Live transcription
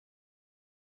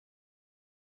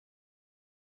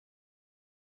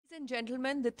Ladies and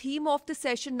gentlemen, the theme of the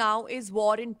session now is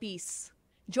War and Peace.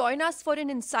 Join us for an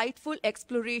insightful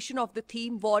exploration of the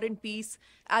theme War and Peace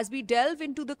as we delve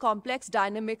into the complex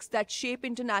dynamics that shape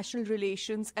international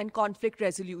relations and conflict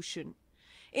resolution.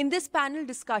 In this panel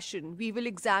discussion, we will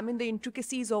examine the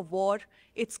intricacies of war,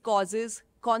 its causes,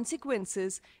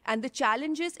 consequences, and the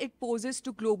challenges it poses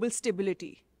to global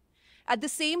stability. At the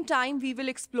same time, we will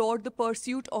explore the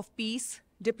pursuit of peace,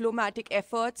 diplomatic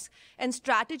efforts, and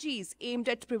strategies aimed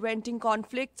at preventing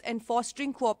conflicts and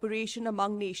fostering cooperation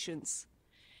among nations.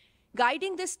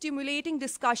 Guiding this stimulating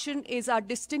discussion is our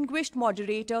distinguished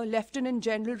moderator, Lieutenant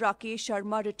General Rakesh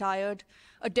Sharma, retired,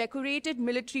 a decorated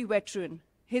military veteran.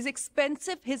 His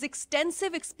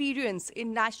extensive experience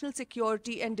in national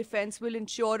security and defense will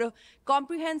ensure a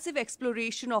comprehensive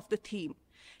exploration of the theme.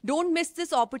 Don't miss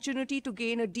this opportunity to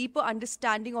gain a deeper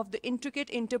understanding of the intricate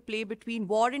interplay between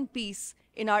war and peace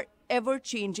in our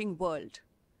ever-changing world.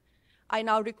 I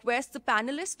now request the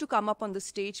panelists to come up on the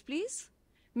stage, please.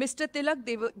 Mr. Tilak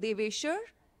Devasher,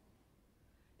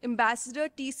 Ambassador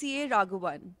TCA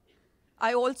Raghavan.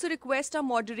 I also request our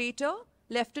moderator,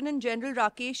 Lieutenant General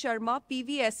Rakesh Sharma,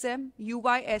 PVSM,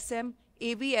 UYSM,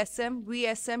 AVSM,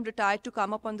 VSM, retired, to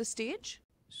come up on the stage.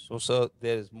 So, sir,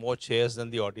 there is more chairs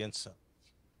than the audience, sir.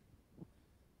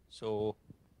 So,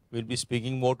 we'll be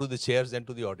speaking more to the chairs than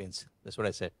to the audience. That's what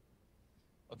I said.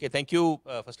 Okay, thank you.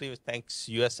 Firstly, thanks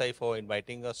USI for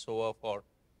inviting us over for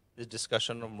this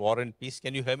discussion on war and peace.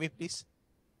 Can you hear me, please?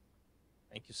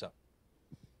 Thank you, sir.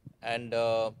 And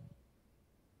the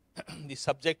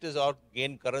subject is our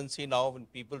gain currency now. When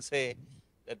people say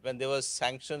that when there was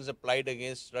sanctions applied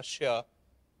against Russia,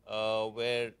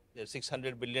 where the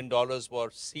 $600 billion were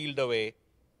sealed away,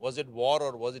 was it war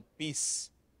or was it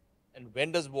peace? And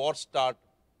when does war start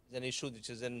is an issue which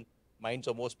is in minds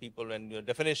of most people, and the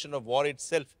definition of war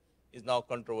itself is now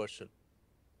controversial.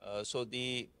 I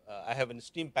have an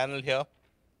esteemed panel here,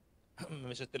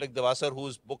 Mr. Tilak Devasher,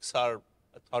 whose books are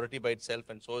authority by itself,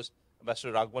 and so is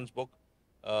Ambassador Raghavan's book.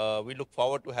 We look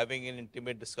forward to having an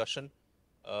intimate discussion.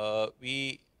 I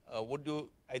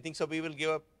think so we will give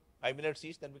up 5 minutes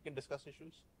each, then we can discuss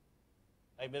issues.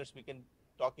 5 minutes we can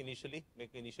talk initially,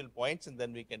 make initial points, and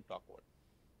then we can talk about it.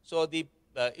 So the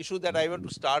issue that I want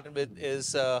to start with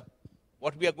is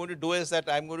what we are going to do is that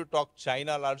I'm going to talk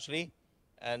China largely,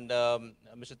 and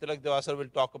Mr. Tilak Devasher will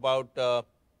talk about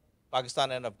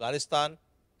Pakistan and Afghanistan,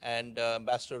 and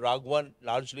Ambassador Raghavan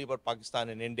largely about Pakistan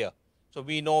and India. So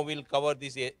we know we'll cover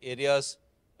these areas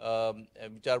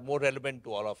which are more relevant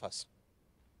to all of us.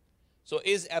 So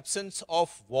is absence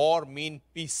of war mean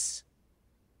peace?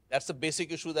 That's the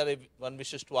basic issue that one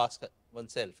wishes to ask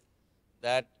oneself.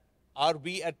 That are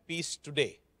we at peace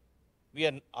today?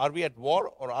 Are we at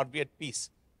war or are we at peace?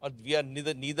 Or we are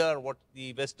neither what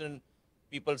the Western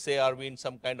people say, are we in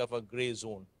some kind of a gray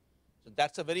zone? So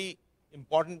that's a very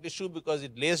important issue because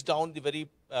it lays down the very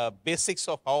basics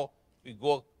of how we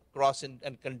go across and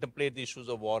contemplate the issues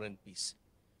of war and peace.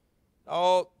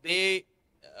 Now,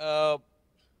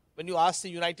 when you ask the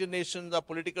United Nations, the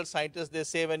political scientists, they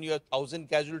say when you have 1,000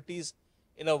 casualties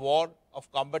in a war of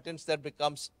combatants, that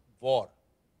becomes war.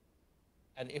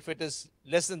 And if it is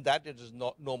less than that, it is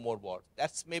no more war.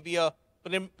 That's maybe a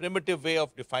primitive way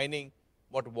of defining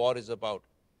what war is about.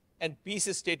 And peace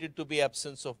is stated to be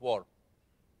absence of war.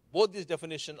 Both these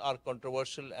definitions are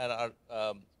controversial and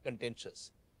are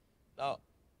contentious. Now,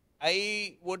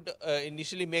 I would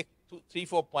initially make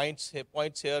 3-4 points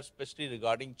here, especially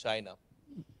regarding China.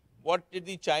 What did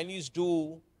the Chinese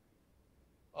do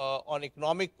on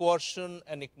economic coercion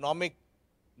and economic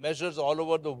measures all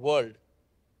over the world,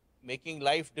 making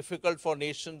life difficult for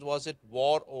nations? Was it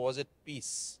war or was it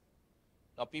peace?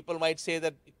 Now, people might say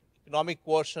that economic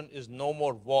coercion is no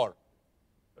more war.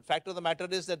 But fact of the matter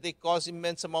is that they cause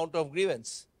immense amount of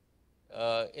grievance.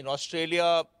 In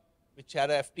Australia, which had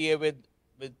a FTA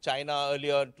with China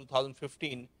earlier in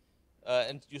 2015,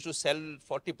 and used to sell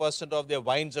 40% of their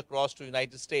wines across to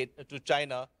United States, to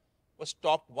China, was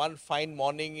stopped one fine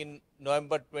morning in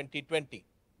November 2020.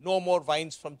 No more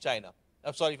wines from China.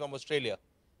 I'm sorry, from Australia.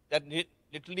 That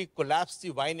literally collapsed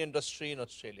the wine industry in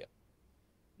Australia.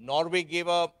 Norway gave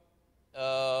a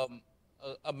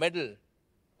medal,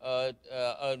 a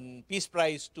peace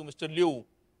prize to Mr. Liu,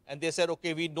 and they said,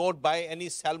 okay, we don't buy any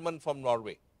salmon from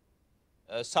Norway.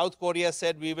 South Korea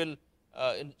said they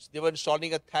were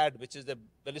installing a THAAD, which is the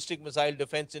ballistic missile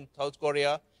defense in South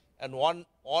Korea, and all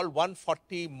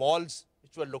 140 malls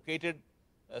which were located,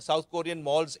 South Korean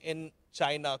malls in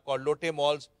China called Lotte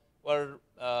malls, were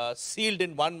sealed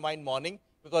in one morning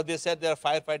because they said their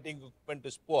firefighting equipment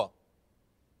is poor.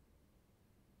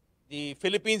 The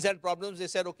Philippines had problems. They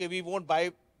said, okay, we won't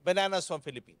buy bananas from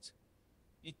Philippines.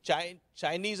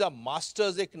 Chinese are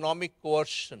masters economic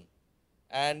coercion,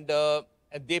 and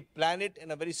they plan it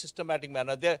in a very systematic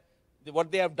manner.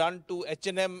 What they have done to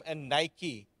H&M and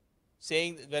Nike,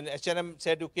 saying when H&M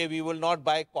said, okay, we will not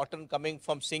buy cotton coming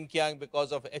from Xinjiang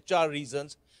because of HR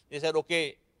reasons, they said,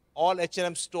 okay, all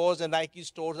H&M stores and Nike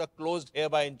stores are closed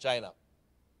hereby in China.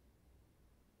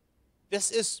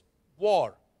 This is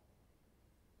war.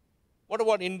 What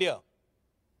about India?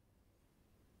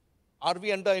 Are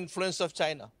we under influence of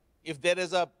China? If there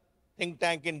is a think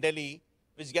tank in Delhi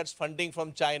which gets funding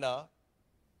from China,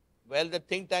 well, the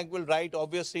think tank will write,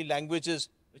 obviously, languages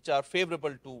which are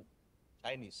favorable to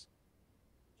Chinese.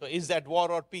 So is that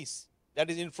war or peace? That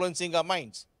is influencing our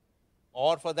minds.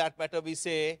 Or for that matter, we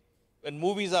say, when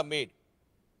movies are made,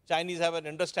 Chinese have an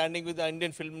understanding with the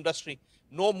Indian film industry.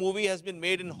 No movie has been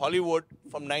made in Hollywood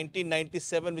from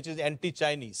 1997 which is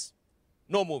anti-Chinese.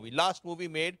 No movie. Last movie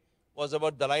made was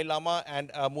about Dalai Lama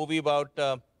and a movie about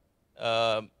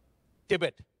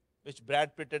Tibet, which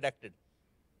Brad Pitt had acted.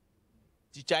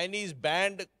 The Chinese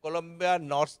banned Columbia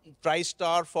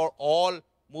TriStar for all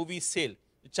movie sale.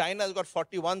 China has got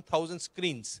 41,000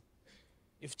 screens.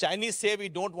 If Chinese say we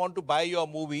don't want to buy your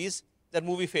movies, that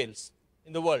movie fails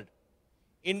in the world.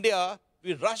 India,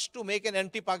 we rush to make an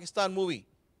anti-Pakistan movie.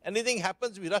 Anything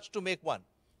happens, we rush to make one.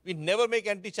 We never make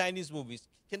anti-Chinese movies.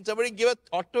 Can somebody give a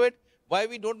thought to it? Why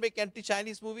we don't make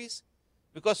anti-Chinese movies?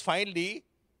 Because finally,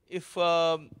 if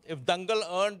Dangal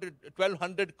earned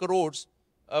 1,200 crores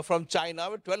from China,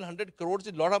 1,200 crores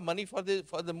is a lot of money for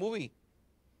the movie.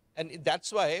 And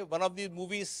that's why one of these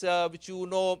movies which you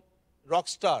know,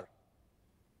 Rockstar,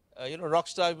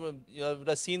 Rockstar, you would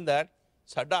have seen that,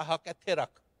 Sada Hak Athe Rak.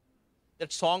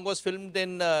 That song was filmed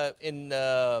in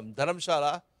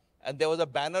Dharamshala, and there was a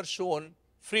banner shown,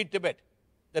 Free Tibet.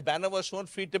 The banner was shown,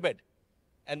 Free Tibet.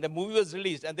 And the movie was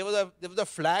released, and there was a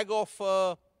flag of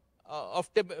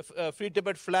Free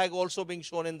Tibet flag also being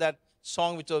shown in that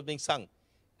song which was being sung.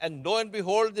 And lo and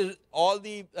behold, all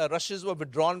the rushes were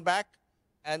withdrawn back,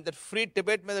 and that Free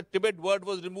Tibet, the Tibet word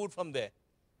was removed from there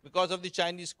because of the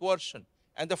Chinese coercion.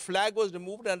 And the flag was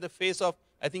removed, and the face of,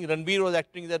 I think Ranbir was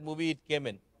acting in that movie, it came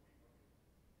in.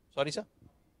 Sorry, sir?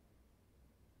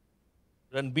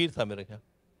 Ranbir tha mere khayal.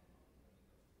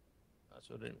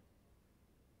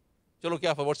 Chalo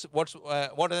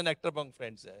kya, what is an actor among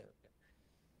friends?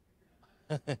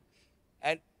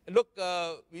 And look,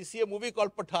 we see a movie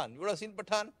called Pathan. You would have seen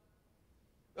Pathan?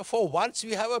 For once,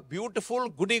 we have a beautiful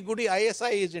goody-goody ISI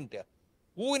agent here.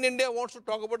 Who in India wants to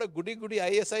talk about a goody-goody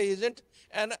ISI agent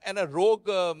and a rogue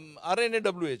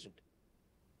RNAW agent?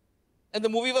 And the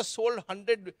movie was sold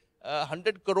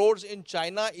 100 crores in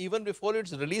China even before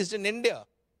it's released in India.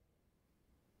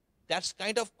 That's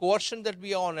kind of coercion that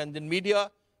we are on. And in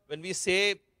media, when we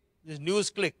say this news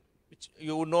click, which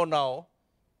you know now,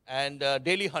 and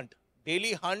Daily Hunt.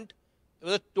 Daily Hunt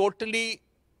was a totally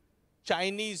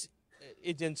Chinese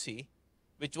agency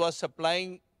which was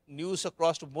supplying news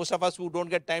across to most of us who don't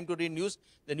get time to read news.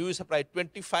 The news supplied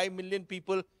 25 million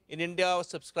people in India are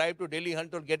subscribed to Daily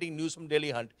Hunt or getting news from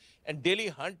Daily Hunt. And Daily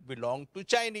Hunt belonged to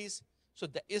Chinese. So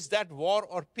is that war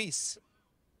or peace?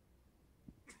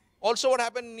 Also, what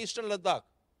happened in Eastern Ladakh?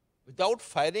 Without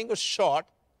firing a shot,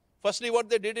 firstly, what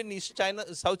they did in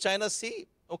South China Sea,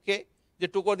 okay, they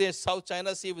took over the South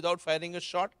China Sea without firing a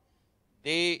shot.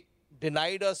 They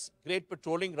denied us great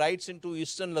patrolling rights into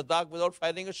Eastern Ladakh without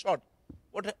firing a shot.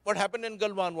 What happened in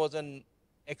Galwan was an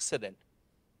accident.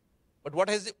 But what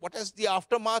is the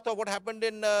aftermath of what happened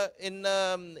in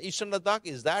Eastern Ladakh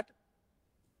is that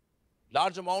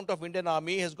large amount of Indian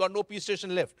Army has got no peace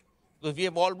station left. Because we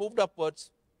have all moved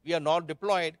upwards. We are not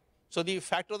deployed. So the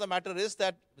fact of the matter is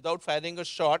that without firing a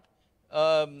shot,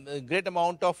 a great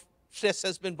amount of stress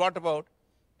has been brought about.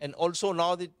 And also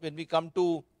now when we come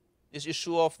to this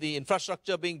issue of the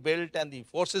infrastructure being built and the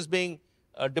forces being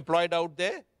deployed out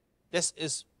there, this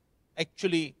is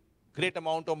actually great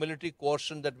amount of military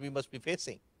coercion that we must be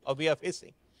facing, or we are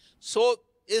facing. So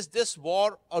is this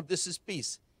war or this is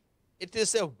peace? It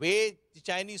is a way the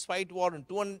Chinese fight war. In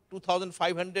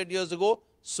 2,500 years ago,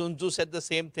 Sun Tzu said the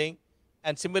same thing.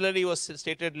 And similarly was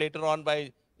stated later on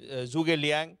by Zhuge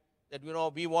Liang that,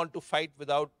 we want to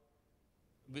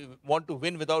we want to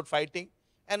win without fighting.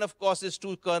 And of course, these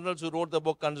two colonels who wrote the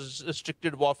book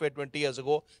Unrestricted Warfare 20 years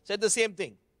ago said the same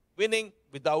thing, winning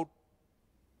without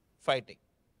fighting.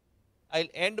 I'll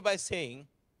end by saying,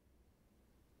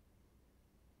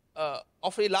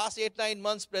 of the last 8-9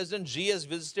 months, President Xi has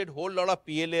visited a whole lot of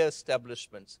PLA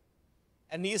establishments.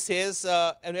 And he says,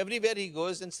 and everywhere he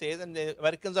goes and says, and the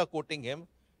Americans are quoting him,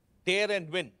 dare and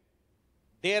win.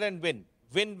 Dare and win.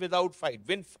 Win without fight.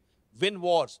 Win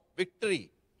wars. Victory.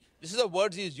 This is the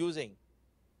words he's using.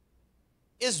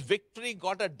 is victory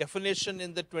got a definition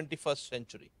in the 21st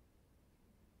century?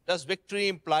 Does victory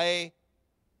imply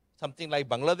something like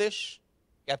Bangladesh,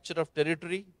 capture of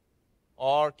territory,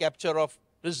 or capture of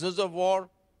prisoners of war,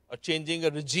 or changing a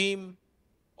regime,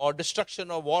 or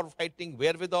destruction of war-fighting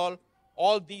wherewithal?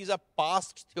 All these are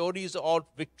past theories of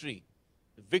victory.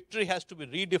 Victory has to be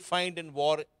redefined in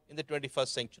war in the 21st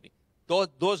century.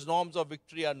 Those norms of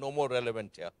victory are no more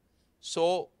relevant here.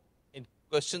 So, in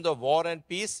questions of war and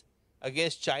peace,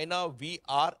 against China, we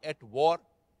are at war.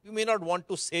 You may not want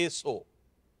to say so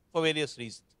for various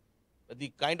reasons. But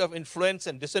the kind of influence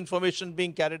and disinformation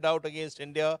being carried out against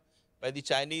India by the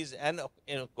Chinese and,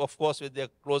 of course, with their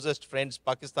closest friends,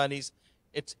 Pakistanis,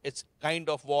 it's kind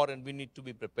of war, and we need to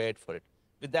be prepared for it.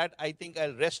 With that, I think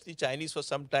I'll rest the Chinese for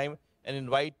some time and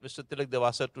invite Mr. Tilak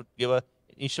Devasher to give an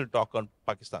initial talk on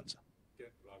Pakistan, sir.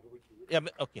 Yeah,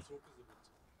 okay.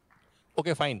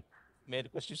 Okay, fine. May I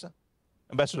request you, sir?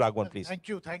 Ambassador Raghavan, please. Thank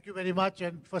you. Thank you very much.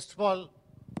 And first of all,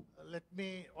 let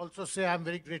me also say I'm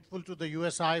very grateful to the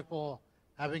USI for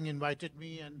having invited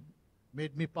me and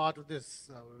made me part of this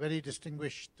very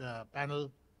distinguished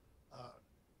panel.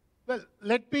 Well,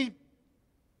 let me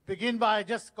begin by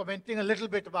just commenting a little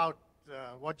bit about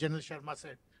what General Sharma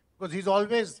said, because he's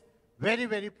always very,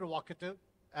 very provocative,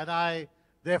 and I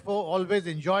therefore always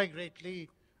enjoy greatly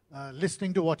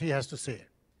listening to what he has to say.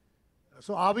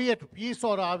 So are we at peace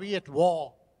or are we at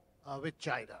war with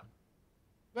China?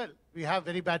 Well, we have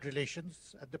very bad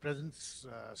relations at the present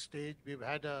stage. We've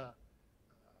had a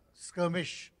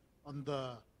skirmish on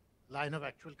the line of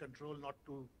actual control not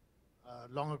too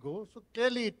long ago. So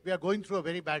clearly we are going through a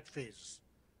very bad phase.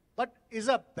 But is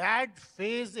a bad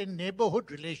phase in neighborhood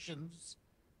relations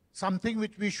something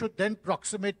which we should then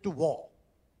proximate to war?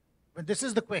 Well, this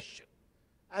is the question.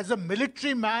 As a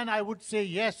military man, I would say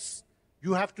yes,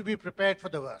 you have to be prepared for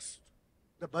the worst.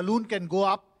 The balloon can go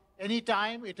up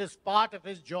anytime. It is part of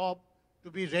his job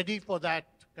to be ready for that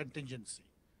contingency.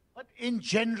 But in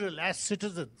general, as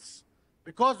citizens,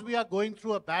 because we are going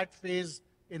through a bad phase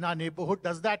in our neighborhood,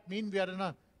 does that mean we are in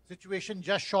a situation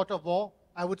just short of war?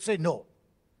 I would say no.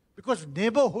 Because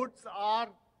neighborhoods are,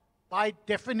 by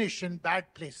definition,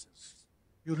 bad places.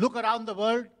 You look around the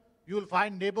world, you will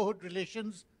find neighborhood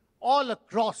relations all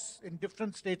across in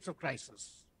different states of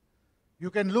crisis. You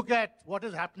can look at what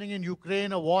is happening in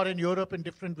Ukraine, a war in Europe in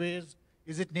different ways.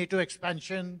 Is it NATO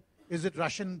expansion? Is it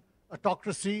Russian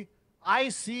autocracy? I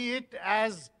see it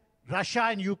as Russia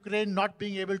and Ukraine not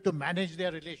being able to manage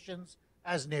their relations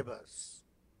as neighbors.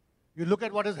 You look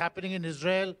at what is happening in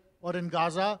Israel or in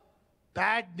Gaza,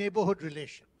 bad neighborhood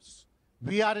relations.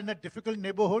 We are in a difficult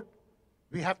neighborhood.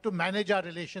 We have to manage our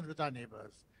relations with our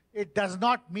neighbors. It does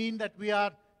not mean that we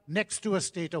are next to a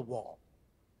state of war.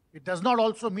 It does not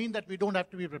also mean that we don't have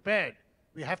to be prepared.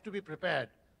 We have to be prepared.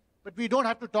 But we don't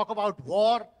have to talk about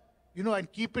war,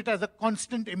 and keep it as a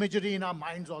constant imagery in our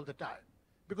minds all the time.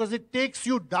 Because it takes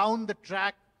you down the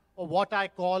track of what I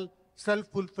call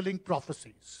self-fulfilling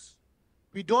prophecies.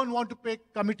 We don't want to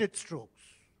take committed strokes.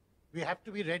 We have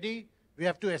to be ready. We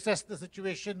have to assess the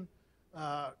situation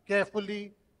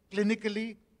carefully,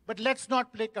 clinically, but let's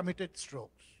not play committed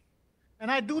strokes. And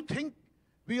I do think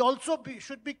we also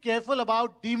should be careful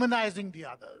about demonizing the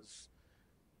others.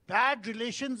 Bad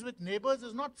relations with neighbors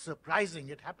is not surprising.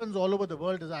 It happens all over the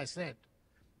world, as I said.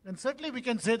 And certainly we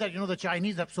can say that, the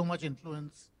Chinese have so much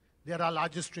influence. They are our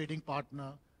largest trading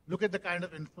partner. Look at the kind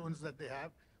of influence that they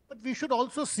have. But we should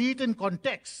also see it in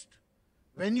context.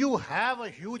 When you have a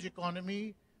huge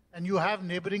economy and you have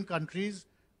neighboring countries,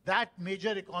 that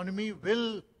major economy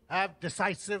will have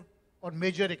decisive or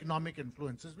major economic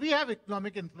influences. We have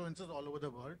economic influences all over the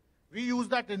world. We use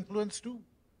that influence too.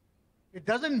 It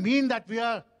doesn't mean that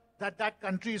that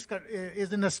country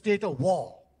is in a state of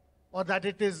war or that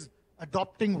it is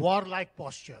adopting war-like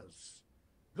postures.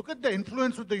 Look at the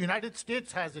influence that the United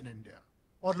States has in India,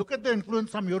 or look at the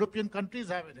influence some European countries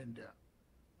have in India.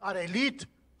 Our elite,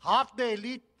 half the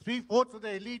elite, 3/4 of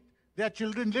the elite, their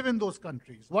children live in those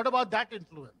countries. What about that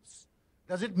influence?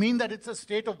 Does it mean that it's a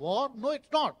state of war? No, it's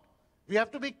not. We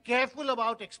have to be careful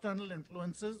about external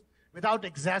influences without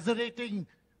exaggerating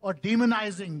or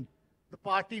demonizing the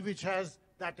party which has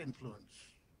that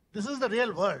influence. This is the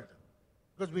real world.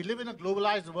 Because we live in a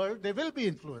globalized world, there will be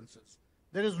influences.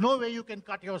 There is no way you can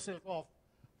cut yourself off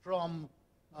from,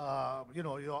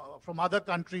 from other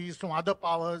countries, from other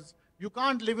powers. You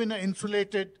can't live in an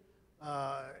insulated,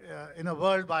 in a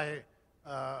world by,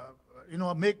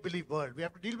 a make-believe world. We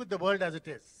have to deal with the world as it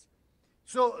is.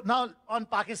 So now on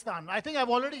Pakistan, I think I've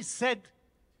already said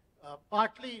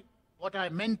partly what I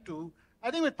meant to.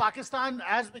 I think with Pakistan,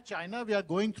 as with China, we are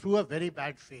going through a very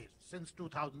bad phase since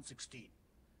 2016.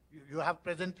 You have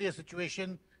presently a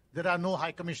situation, there are no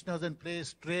high commissioners in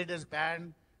place, trade is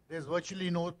banned, there's virtually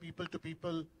no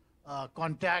people-to-people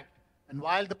contact. And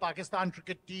while the Pakistan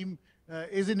cricket team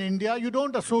is in India, you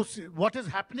don't associate what is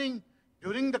happening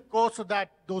during the course of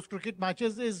those cricket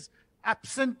matches is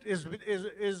absent,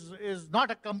 is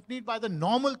not accompanied by the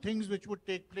normal things which would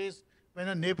take place when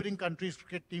a neighboring country's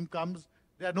cricket team comes.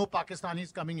 There are no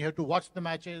Pakistanis coming here to watch the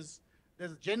matches.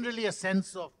 There's generally a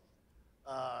sense of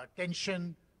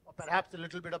tension or perhaps a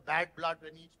little bit of bad blood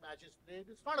when each match is played.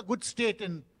 It's not a good state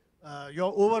in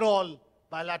your overall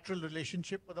bilateral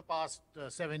relationship for the past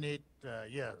 7-8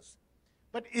 years.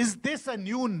 But is this a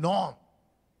new norm?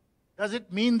 Does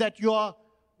it mean that you are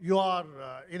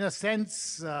in a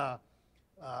sense,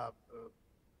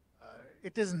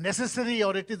 it is necessary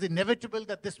or it is inevitable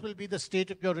that this will be the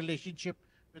state of your relationship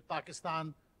with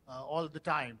Pakistan all the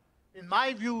time? In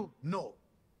my view, no.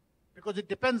 Because it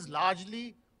depends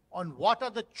largely on what are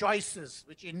the choices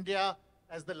which India,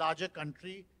 as the larger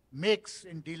country, makes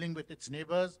in dealing with its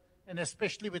neighbors, and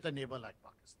especially with a neighbor like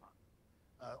Pakistan.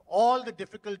 All the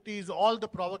difficulties, all the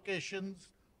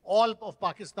provocations, all of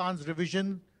Pakistan's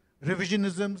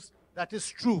revisionisms, that is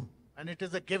true, and it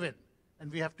is a given.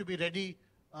 And we have to be ready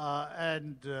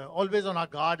and always on our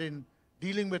guard in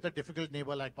dealing with a difficult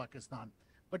neighbor like Pakistan.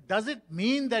 But does it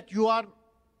mean that you are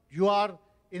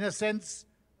in a sense,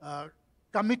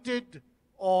 committed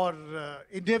or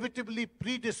inevitably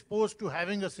predisposed to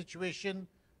having a situation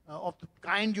of the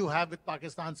kind you have with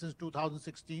Pakistan since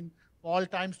 2016 for all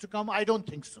times to come? I don't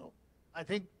think so. I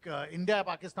think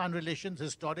India-Pakistan relations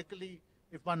historically,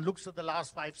 if one looks at the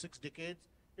last 5-6 decades,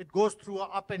 it goes through an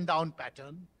up and down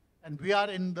pattern. And we are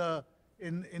in the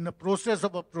process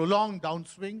of a prolonged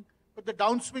downswing. But the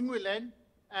downswing will end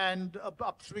and an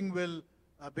upswing will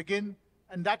begin.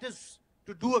 And that is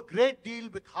to do a great deal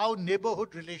with how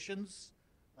neighborhood relations,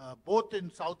 both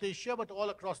in South Asia but all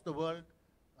across the world,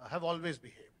 have always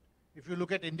behaved. If you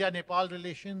look at India-Nepal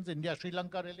relations, India-Sri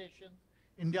Lanka relations,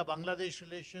 India-Bangladesh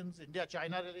relations,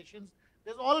 India-China relations,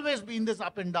 there's always been this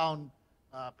up and down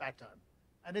pattern.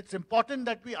 And it's important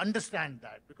that we understand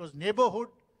that, because neighborhood,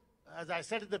 as I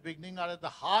said at the beginning, are at the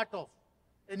heart of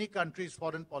any country's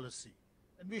foreign policy.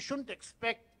 And we shouldn't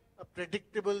expect a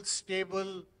predictable,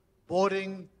 stable,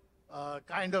 boring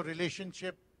kind of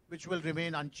relationship which will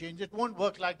remain unchanged. It won't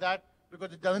work like that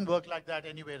because it doesn't work like that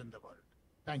anywhere in the world.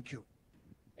 Thank you.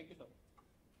 Thank you, sir.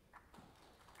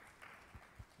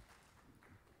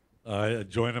 I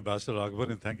join Ambassador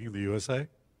Raghavan in thanking the USI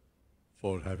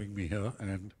for having me here,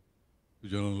 and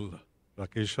General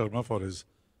Rakesh Sharma for his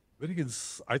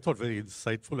I thought very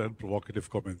insightful and provocative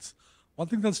comments. One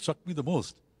thing that struck me the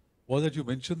most was that you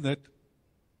mentioned that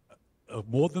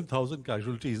more than 1,000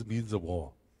 casualties means a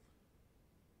war.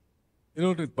 You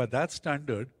know, by that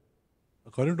standard,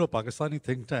 according to a Pakistani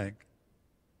think tank,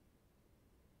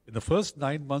 in the first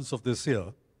 9 months of this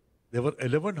year, there were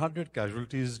 1,100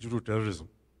 casualties due to terrorism,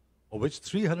 of which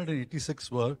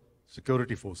 386 were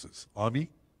security forces, army,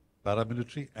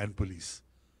 paramilitary, and police.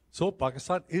 So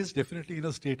Pakistan is definitely in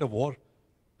a state of war,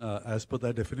 as per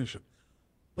that definition.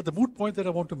 But the moot point that I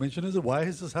want to mention is why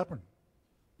has this happened?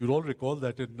 You'll all recall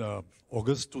that in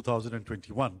August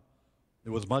 2021,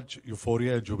 there was much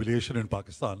euphoria and jubilation in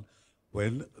Pakistan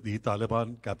when the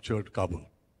Taliban captured Kabul.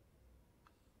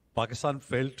 Pakistan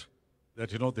felt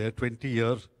that, you know, their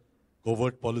 20-year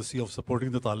covert policy of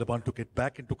supporting the Taliban to get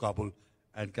back into Kabul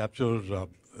and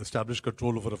establish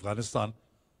control over Afghanistan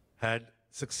had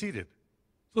succeeded.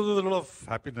 So there was a lot of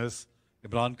happiness.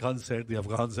 Imran Khan said the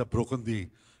Afghans have broken the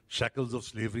shackles of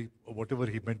slavery, or whatever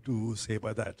he meant to say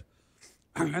by that.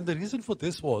 And the reason for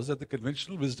this was that the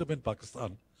conventional wisdom in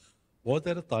Pakistan was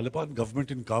that a Taliban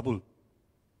government in Kabul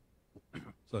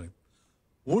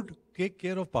would take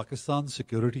care of Pakistan's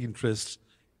security interests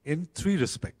in 3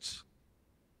 respects.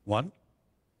 1,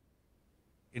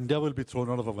 India will be thrown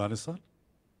out of Afghanistan.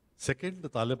 2nd, the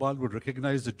Taliban would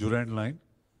recognize the Durand Line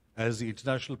as the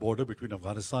international border between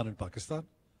Afghanistan and Pakistan.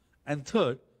 And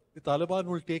 3rd, the Taliban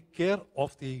will take care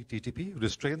of the TTP,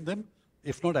 restrain them,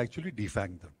 if not actually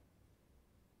defang them.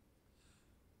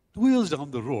 2 years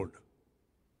down the road,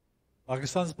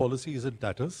 Pakistan's policy is in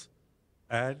tatters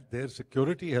and their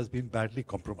security has been badly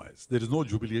compromised. There is no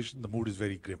jubilation, the mood is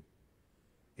very grim.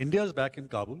 India is back in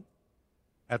Kabul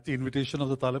at the invitation of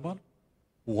the Taliban,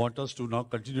 who want us to now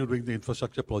continue doing the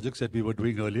infrastructure projects that we were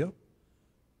doing earlier.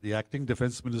 The acting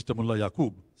Defense Minister Mullah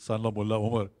Yaqub, son of Mullah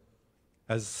Omar,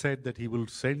 has said that he will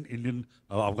send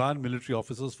Afghan military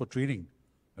officers for training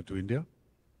to India.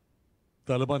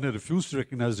 Taliban have refused to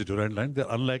recognize the Durand Line. They're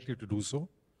unlikely to do so.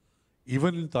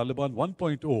 Even in Taliban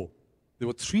 1.0, there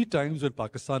were 3 times when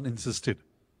Pakistan insisted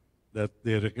that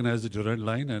they recognized the Durand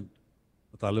Line, and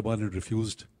the Taliban had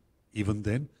refused even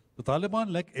then. The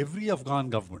Taliban, like every Afghan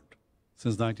government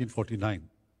since 1949,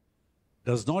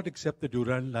 does not accept the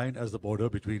Durand Line as the border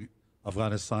between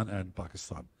Afghanistan and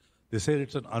Pakistan. They say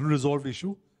it's an unresolved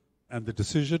issue, and the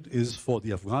decision is for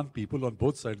the Afghan people on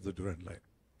both sides of the Durand Line.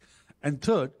 And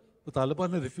third, the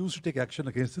Taliban have refused to take action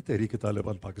against the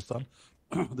Tehreek-e-Taliban Pakistan,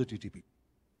 the TTP.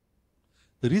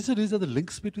 The reason is that the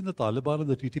links between the Taliban and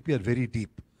the TTP are very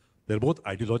deep. They're both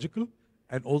ideological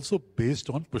and also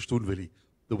based on Pashtun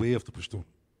the way of the Pashtun.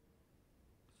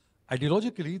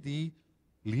 Ideologically, the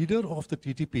leader of the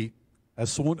TTP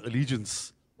has sworn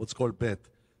allegiance, what's called Beth,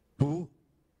 to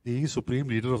the supreme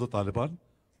leader of the Taliban,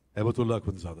 Hebatullah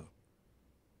Akhundzada.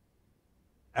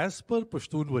 As per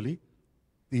Pashtun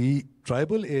the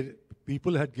tribal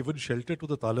people had given shelter to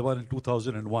the Taliban in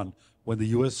 2001 when the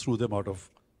US threw them out of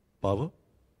power.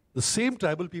 The same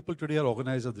tribal people today are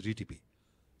organized as the TTP.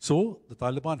 So the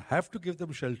Taliban have to give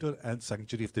them shelter and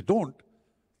sanctuary. If they don't,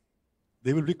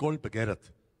 they will be called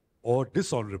Bagairat or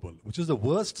dishonorable, which is the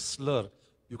worst slur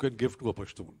you can give to a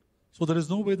Pashtun. So there is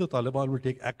no way the Taliban will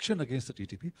take action against the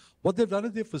TTP. What they've done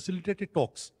is they've facilitated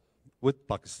talks with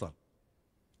Pakistan.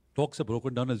 Talks have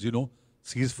broken down, as you know,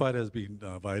 ceasefire has been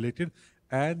violated,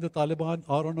 and the Taliban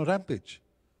are on a rampage.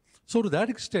 So to that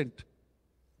extent,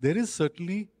 there is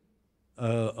certainly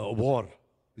a war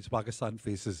which Pakistan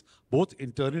faces, both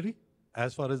internally,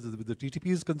 as far as the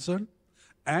TTP is concerned,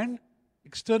 and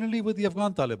externally with the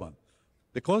Afghan Taliban.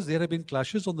 Because there have been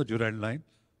clashes on the Durand Line,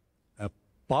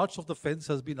 parts of the fence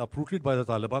has been uprooted by the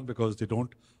Taliban because they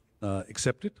don't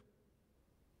accept it.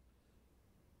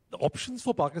 The options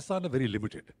for Pakistan are very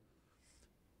limited.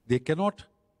 They cannot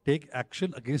take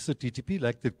action against the TTP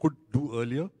like they could do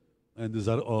earlier in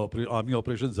the army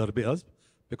operation Zarb-e-Azb,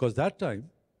 because that time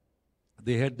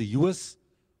they had the US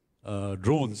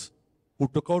drones who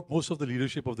took out most of the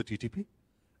leadership of the TTP.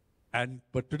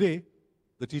 But today,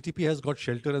 the TTP has got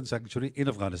shelter and sanctuary in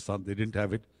Afghanistan. They didn't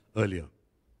have it earlier.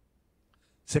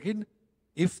 Second,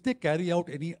 if they carry out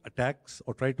any attacks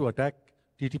or try to attack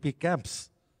TTP camps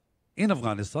in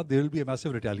Afghanistan, there will be a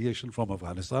massive retaliation from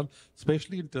Afghanistan,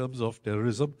 especially in terms of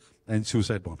terrorism and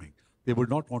suicide bombing. They would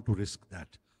not want to risk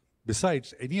that.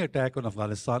 Besides, any attack on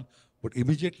Afghanistan would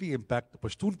immediately impact the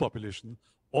Pashtun population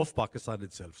of Pakistan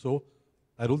itself. So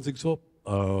I don't think so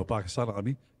Pakistan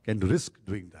army can risk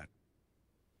doing that.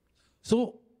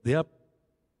 So they are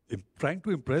trying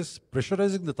to impress,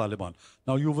 pressurizing the Taliban.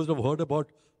 Now you must have heard about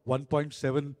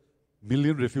 1.7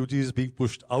 million refugees being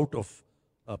pushed out of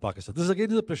Pakistan. This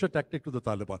again is a pressure tactic to the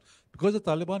Taliban, because the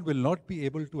Taliban will not be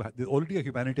able to, there's already a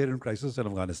humanitarian crisis in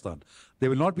Afghanistan. They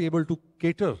will not be able to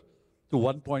cater to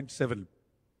 1.7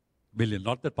 million.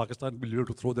 Not that Pakistan will be able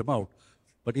to throw them out,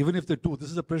 but even if they do, this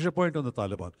is a pressure point on the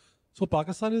Taliban. So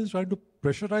Pakistan is trying to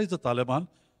pressurize the Taliban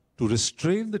to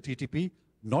restrain the TTP,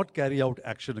 not carry out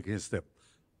action against them.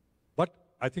 But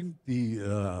I think the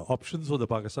options for the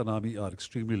Pakistan army are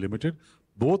extremely limited,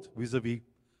 both vis-a-vis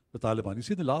the Taliban. You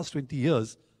see, in the last 20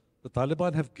 years, the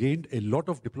Taliban have gained a lot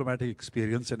of diplomatic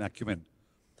experience and acumen.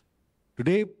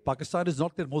 Today, Pakistan is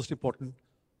not their most important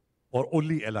or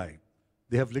only ally.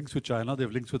 They have links with China, they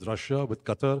have links with Russia, with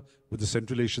Qatar, with the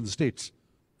Central Asian states.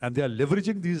 And they are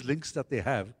leveraging these links that they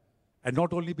have and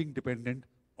not only being dependent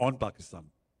on Pakistan.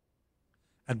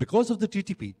 And because of the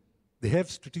TTP, they have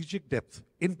strategic depth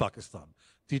in Pakistan.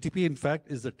 TTP, in fact,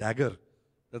 is the dagger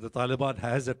that the Taliban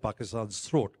has at Pakistan's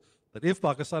throat. That if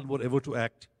Pakistan were ever to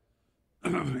act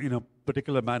in a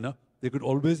particular manner, they could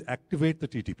always activate the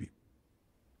TTP.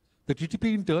 The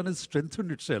TTP, in turn, has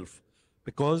strengthened itself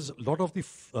because a lot of the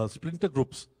splinter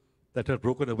groups that have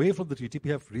broken away from the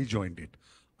TTP have rejoined it.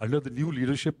 Under the new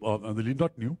leadership,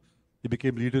 not new, he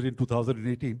became leader in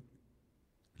 2018,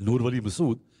 Noor Wali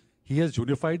Masood. He has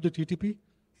unified the TTP.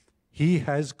 He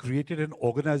has created an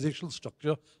organizational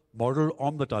structure modeled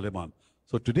on the Taliban.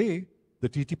 So today, the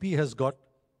TTP has got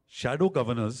shadow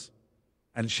governors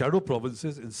and shadow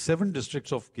provinces in 7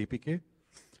 districts of KPK,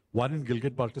 1 in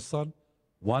Gilgit-Baltistan,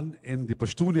 1 in the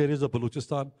Pashtun areas of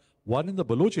Balochistan, 1 in the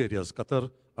Baloch areas,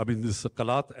 this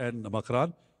Kalat and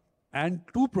Makran, and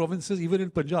 2 provinces even in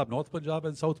Punjab, North Punjab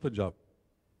and South Punjab.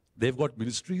 They've got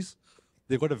ministries.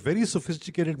 They've got a very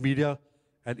sophisticated media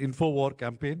and InfoWar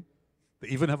campaign. They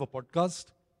even have a podcast.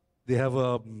 They have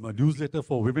a newsletter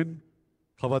for women,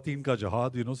 Khawateen Ka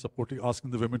Jihad,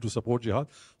 asking the women to support jihad.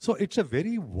 So it's a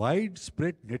very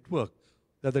widespread network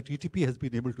that the TTP has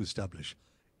been able to establish.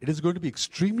 It is going to be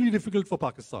extremely difficult for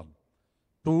Pakistan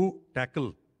to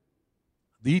tackle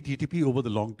the TTP over the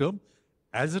long term,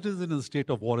 as it is in a state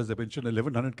of war. As I mentioned,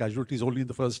 1,100 casualties only in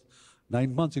the first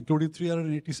 9 months, including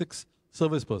 386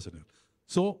 service personnel.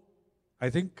 So I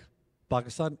think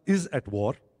Pakistan is at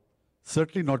war,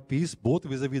 certainly not peace, both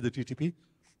vis-a-vis the TTP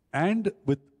and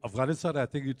with Afghanistan. I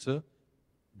think it's a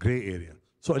grey area.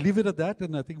 So I'll leave it at that,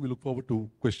 and I think we look forward to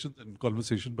questions and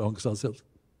conversation amongst ourselves.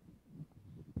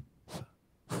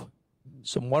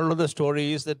 So moral of the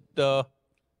story is that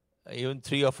even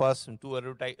three of us and two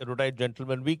erudite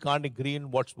gentlemen, we can't agree on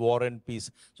what's war and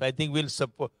peace. So I think we'll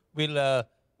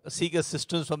seek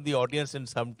assistance from the audience in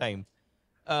some time.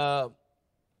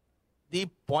 The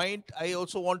point I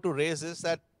also want to raise is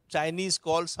that Chinese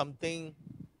call something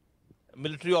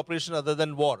military operation other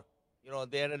than war. You know,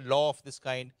 they had a law of this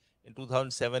kind in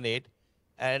 2007-8.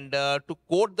 And to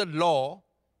quote the law,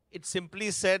 it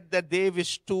simply said that they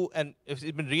wish to, and it's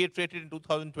been reiterated in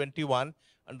 2021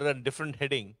 under a different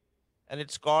heading, and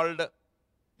it's called,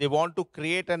 they want to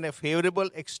create a favorable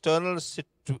external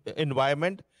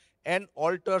environment and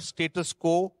alter status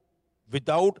quo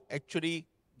without actually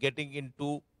getting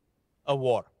into a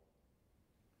war.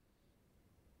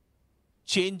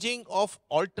 Changing of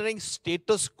altering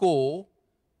status quo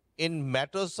in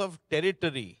matters of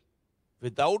territory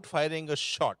without firing a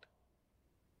shot,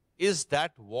 is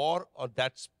that war or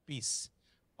that's peace?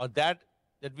 Or that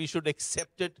we should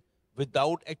accept it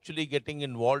without actually getting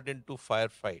involved into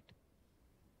firefight?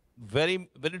 Very,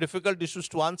 very difficult issues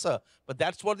to answer. But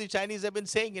that's what the Chinese have been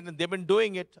saying, and they've been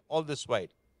doing it all this while.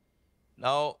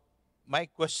 Now, my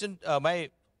question,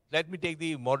 let me take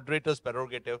the moderator's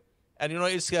prerogative. And you know,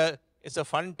 it's a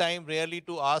fun time really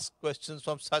to ask questions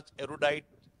from such erudite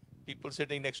people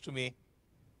sitting next to me.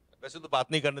 वैसे तो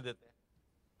बात नहीं करने देते हैं.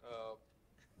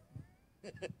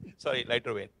 Sorry,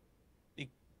 lighter vein. The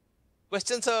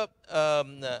questions are,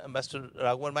 Mr.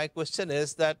 Raghavan, my question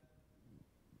is that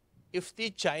if the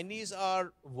Chinese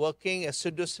are working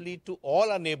assiduously to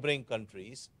all our neighboring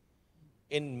countries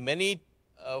in many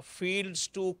fields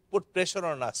to put pressure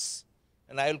on us,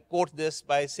 and I'll quote this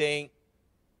by saying,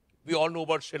 we all know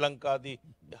about Sri Lanka, the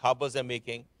harbors they're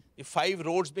making, the 5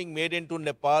 roads being made into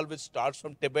Nepal, which starts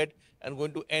from Tibet and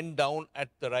going to end down at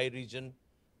the Rai region.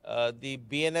 The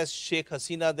BNS Sheikh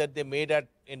Hasina that they made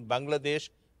in Bangladesh,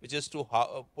 which is to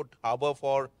put harbor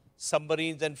for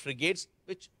submarines and frigates,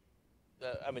 which,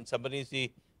 submarines,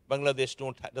 the Bangladesh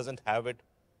doesn't have it.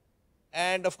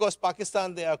 And of course,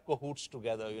 Pakistan, they are cahoots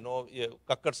together. You know,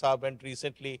 Kakkar Saab went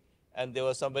recently, and there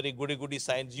were some very goody-goody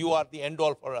signs. You are the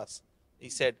end-all for us, he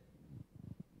said.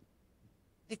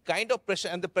 The kind of pressure,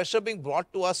 and the pressure being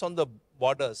brought to us on the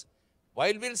borders,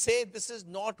 while we'll say this is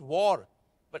not war,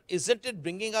 but isn't it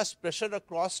bringing us pressure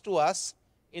across to us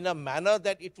in a manner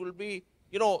that it will be,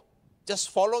 you know, just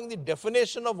following the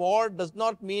definition of war does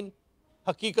not mean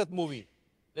Hakikat movie,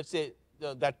 let's say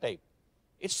that type.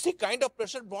 It's the kind of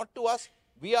pressure brought to us.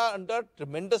 We are under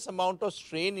tremendous amount of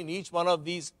strain in each one of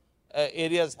these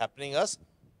areas happening us.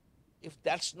 If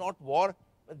that's not war,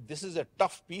 this is a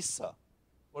tough piece, sir.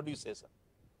 What do you say, sir?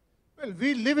 Well,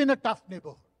 we live in a tough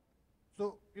neighborhood.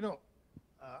 So, you know,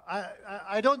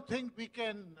 I don't think we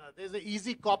can, there's an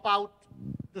easy cop-out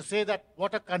to say that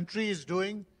what a country is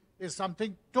doing is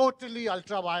something totally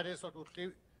ultra-virus or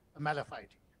totally malefied.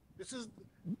 This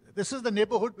is the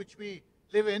neighborhood which we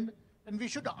live in, and we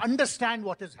should understand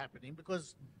what is happening,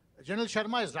 because General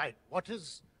Sharma is right.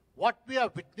 What we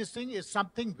are witnessing is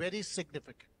something very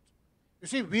significant. You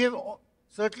see, we have,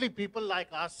 certainly people like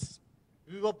us,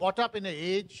 we were brought up in an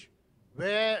age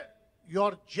where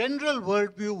your general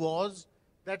worldview was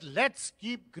that let's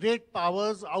keep great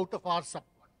powers out of our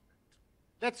subcontinent.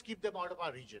 Let's keep them out of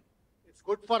our region. It's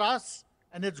good for us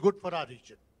and it's good for our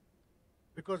region.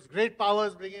 Because great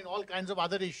powers bring in all kinds of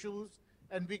other issues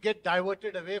and we get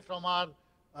diverted away from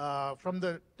from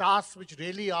the tasks which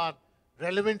really are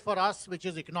relevant for us, which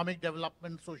is economic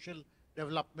development, social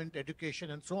development, education,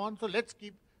 and so on. So let's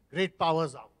keep great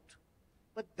powers out.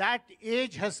 But that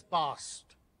age has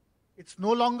passed. It's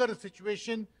no longer a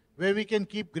situation where we can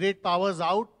keep great powers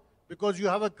out, because you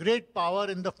have a great power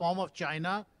in the form of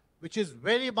China, which is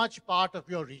very much part of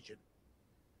your region.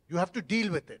 You have to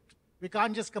deal with it. We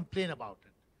can't just complain about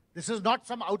it. This is not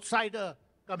some outsider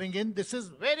coming in. This is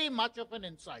very much of an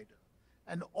insider.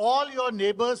 And all your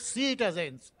neighbors see it as an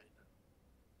insider.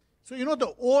 So, you know,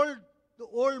 the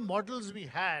old models we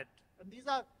had, and these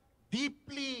are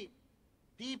deeply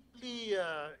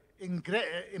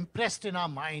impressed in our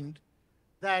mind,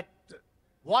 that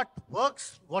what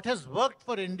has worked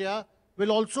for India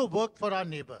will also work for our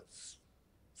neighbors.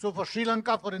 So for Sri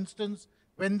Lanka, for instance,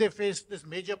 when they faced this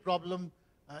major problem,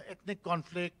 ethnic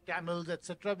conflict, Tamils,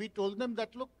 etc., we told them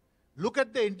that, look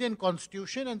at the Indian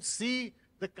constitution and see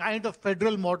the kind of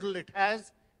federal model it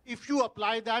has. If you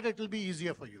apply that, it will be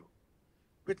easier for you.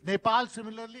 With Nepal,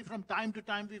 similarly, from time to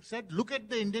time, we've said, look at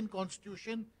the Indian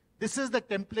constitution. this is the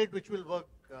template which will work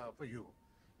for you.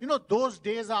 You know, those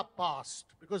days are past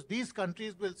because these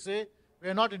countries will say, we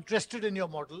are not interested in your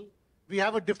model. We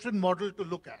have a different model to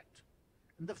look at.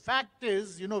 And the fact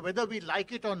is, you know, whether we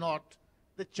like it or not,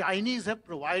 the Chinese have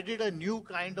provided a new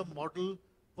kind of model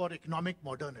for economic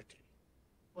modernity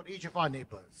for each of our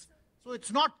neighbors. So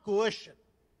it's not coercion.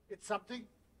 It's something.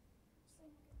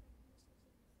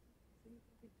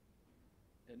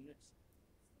 10 minutes.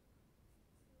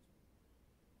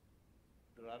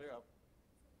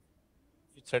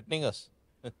 You're threatening us.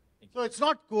 So it's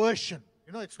not coercion.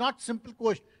 You know, it's not simple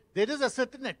coercion. There is a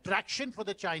certain attraction for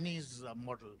the Chinese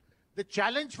model. The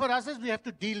challenge for us is we have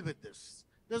to deal with this.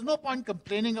 There's no point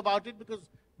complaining about it because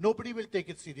nobody will take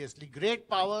it seriously. Great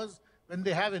powers, when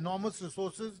they have enormous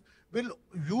resources, will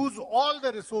use all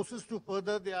the resources to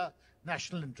further their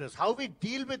national interests. How we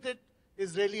deal with it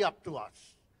is really up to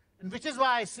us. And which is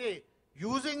why I say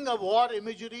using a war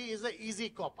imagery is an easy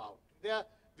cop-out.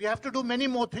 We have to do many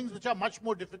more things which are much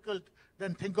more difficult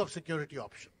than think of security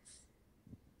options.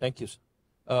 Thank you,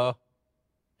 sir.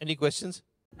 Any questions?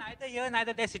 Neither here,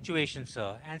 neither there situation,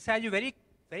 sir. And sir, you very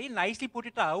nicely put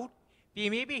it out. We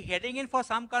may be heading in for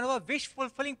some kind of a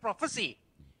wish-fulfilling prophecy,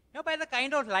 you know, by the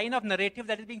kind of line of narrative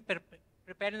that is being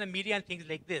prepared in the media and things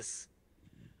like this.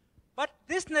 But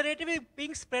this narrative is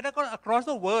being spread across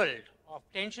the world of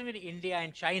tension with India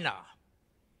and China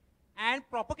and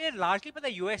propagated largely by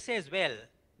the USA as well.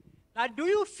 Now, do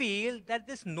you feel that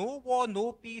this no war,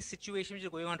 no peace situation which is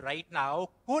going on right now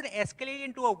could escalate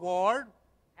into a war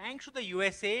thanks to the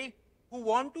USA who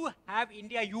want to have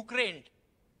India Ukraine,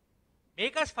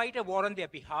 make us fight a war on their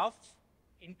behalf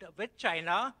with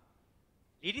China,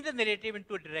 leading the narrative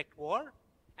into a direct war?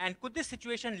 And could this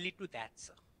situation lead to that,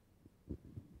 sir?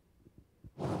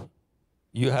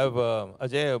 You have,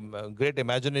 Ajay, a great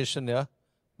imagination, yeah?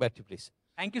 Betty, please.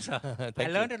 Thank you, sir. Thank I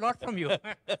learned you. a lot from you.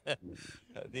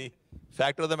 The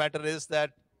fact of the matter is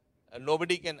that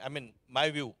nobody can, I mean, my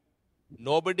view,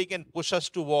 nobody can push us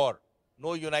to war.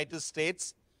 No United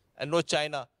States and no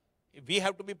China. If we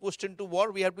have to be pushed into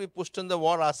war, we have to be pushed in the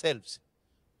war ourselves.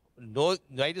 No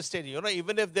United States, you know,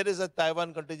 even if there is a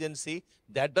Taiwan contingency,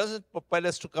 that doesn't propel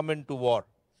us to come into war.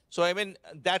 So, I mean,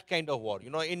 that kind of war,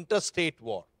 you know, interstate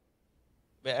war.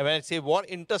 When I say war,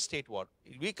 interstate war.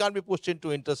 We can't be pushed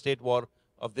into interstate war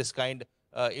of this kind,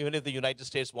 even if the United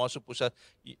States wants to push us.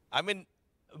 I mean,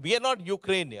 we are not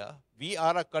Ukraine, yeah? We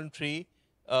are a country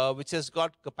which has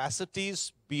got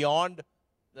capacities beyond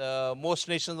most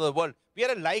nations of the world. We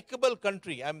are a likable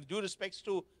country. I'm due respects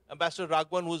to Ambassador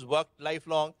Raghavan, who's worked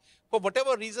lifelong. For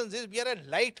whatever reasons is, we are a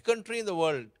light country in the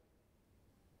world.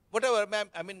 Whatever,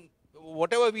 I mean,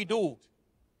 whatever we do,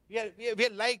 we are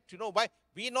liked, you know. Why?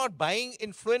 We are not buying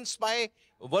influence by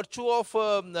virtue of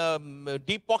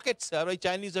deep pockets, like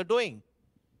Chinese are doing.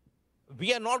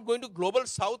 We are not going to Global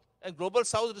South and Global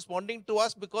South responding to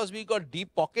us because we got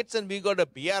deep pockets and we got a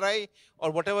BRI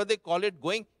or whatever they call it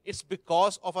going. It's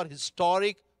because of our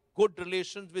historic good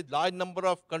relations with large number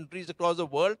of countries across the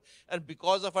world and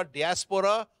because of our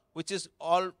diaspora, which is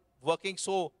all working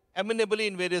so amenably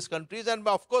in various countries, and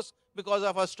of course, because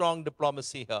of our strong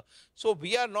diplomacy here. So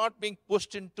we are not being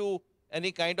pushed into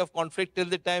any kind of conflict till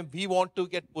the time we want to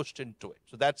get pushed into it.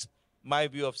 So that's my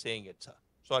view of saying it, sir.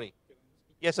 Sorry.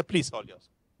 Yes, sir, please, all yours.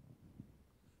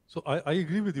 So I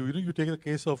agree with you. You know, you take the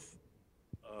case of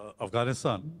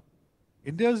Afghanistan.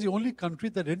 India is the only country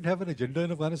that didn't have an agenda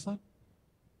in Afghanistan.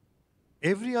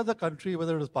 Every other country,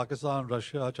 whether it was Pakistan,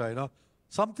 Russia, China,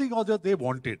 something or the other they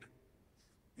wanted.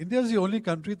 India is the only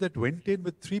country that went in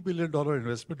with $3 billion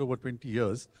investment over 20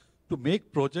 years to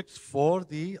make projects for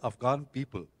the Afghan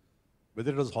people.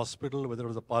 Whether it was hospital, whether it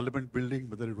was a parliament building,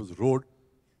 whether it was road.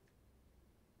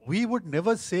 We would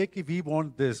never say, we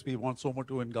want this, we want so much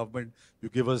to in government, you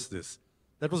give us this.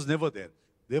 That was never there.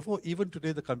 Therefore, even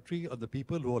today, the country and the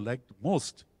people who are liked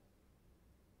most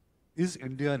is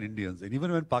India and Indians. And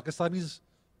even when Pakistanis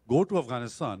go to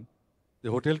Afghanistan,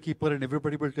 the hotel keeper and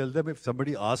everybody will tell them, if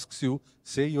somebody asks you,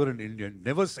 say you're an Indian.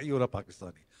 Never say you're a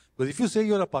Pakistani. Because if you say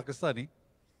you're a Pakistani,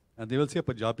 and they will say a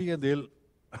Punjabi, and they'll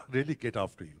really get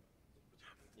after you.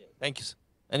 Thank you, sir.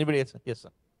 Anybody else? Yes, sir.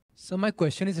 So my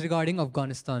question is regarding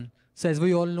Afghanistan. So as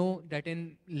we all know that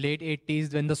in late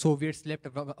 80s when the Soviets left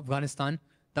Afghanistan,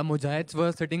 the Mujahids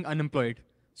were sitting unemployed.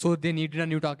 So they needed a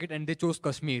new target and they chose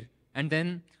Kashmir. And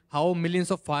then how millions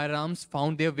of firearms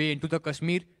found their way into the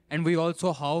Kashmir. And we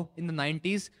also how in the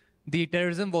 90s, the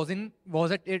terrorism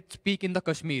was at its peak in the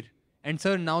Kashmir. And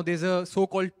sir, now there's a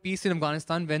so-called peace in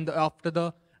Afghanistan after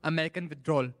the American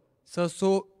withdrawal.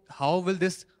 So how will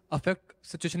this affect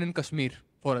situation in Kashmir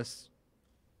for us?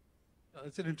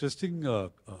 It's an interesting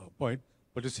point.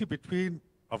 But you see, between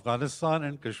Afghanistan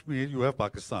and Kashmir, you have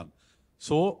Pakistan.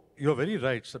 So you're very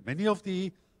right. So many of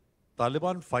the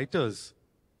Taliban fighters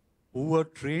who were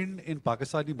trained in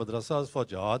Pakistani madrasas for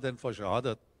jihad and for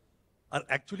shahadat are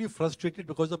actually frustrated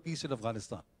because of peace in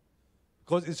Afghanistan.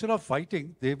 Because instead of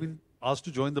fighting, they've been asked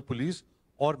to join the police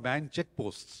or man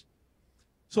checkposts.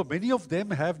 So many of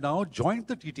them have now joined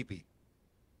the TTP.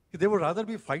 They would rather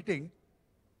be fighting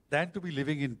than to be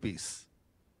living in peace.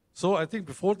 So I think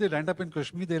before they land up in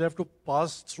Kashmir, they'll have to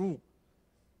pass through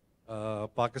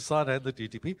Pakistan and the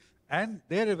TTP. And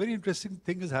there a very interesting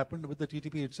thing has happened with the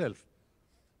TTP itself.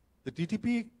 The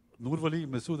TTP, Noor Wali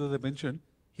Masood, as I mentioned,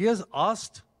 he has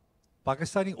asked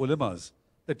Pakistani ulamas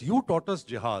that you taught us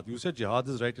jihad. You said jihad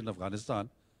is right in Afghanistan.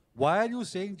 Why are you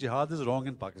saying jihad is wrong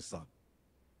in Pakistan?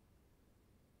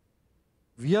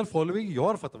 We are following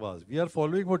your fatwas. We are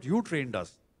following what you trained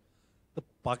us. The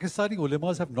Pakistani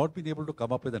ulamas have not been able to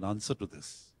come up with an answer to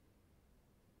this.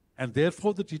 And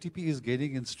therefore, the TTP is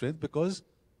gaining in strength because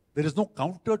there is no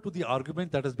counter to the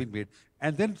argument that has been made.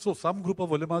 And then, so some group of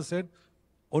ulamas said,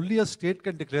 only a state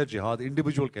can declare jihad,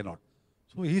 individual cannot.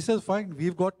 So he says, fine,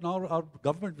 we've got now our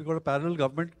government, we've got a parallel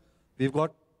government, we've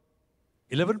got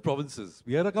 11 provinces.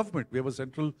 We are a government, we have a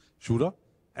central shura,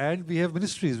 and we have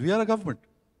ministries, we are a government.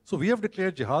 So we have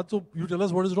declared jihad, so you tell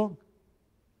us what is wrong.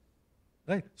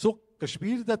 Right? So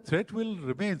Kashmir, that threat will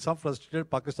remain. Some frustrated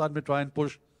Pakistan may try and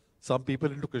push some people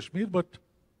into Kashmir, but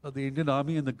the Indian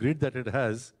army and the grid that it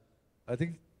has, I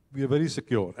think we are very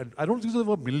secure. And I don't think there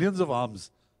were millions of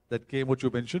arms that came, what you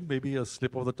mentioned, maybe a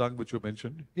slip of the tongue which you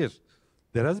mentioned. Yes,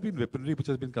 there has been weaponry which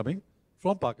has been coming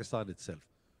from Pakistan itself.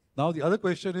 Now the other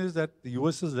question is that the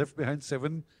US has left behind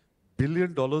 $7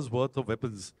 billion worth of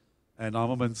weapons and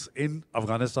armaments in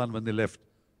Afghanistan when they left.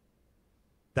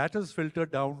 That has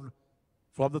filtered down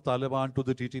from the Taliban to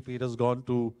the TTP. It has gone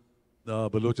to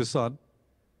Balochistan.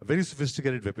 A very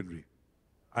sophisticated weaponry.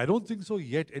 I don't think so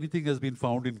yet anything has been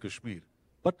found in Kashmir.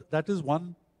 But that is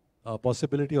one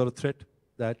possibility or a threat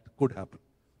that could happen.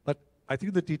 But I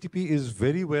think the TTP is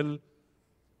very well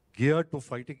geared to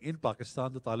fighting in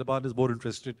Pakistan. The Taliban is more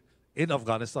interested in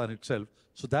Afghanistan itself.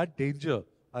 So that danger,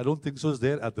 I don't think so, is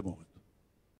there at the moment.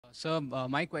 Sir,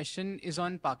 my question is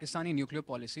on Pakistani nuclear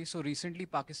policy. So recently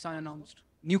Pakistan announced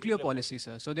nuclear policy,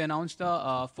 sir. So they announced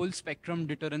the full spectrum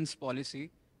deterrence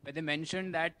policy, where they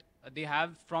mentioned that they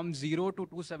have from 0 to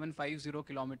 2750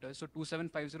 kilometers. So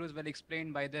 2750 is well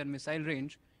explained by their missile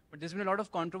range, but there's been a lot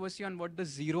of controversy on what the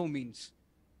 0 means.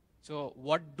 So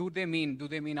what do they mean? Do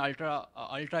they mean ultra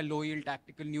low yield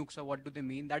tactical nukes, or what do they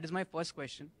mean? That is my first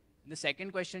question. And the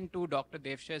second question to Dr.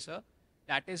 Devasher, sir,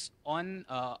 that is on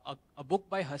a book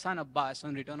by Hassan Abbas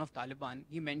on Return of Taliban.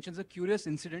 He mentions a curious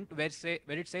incident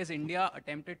where it says India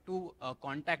attempted to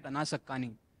contact Anas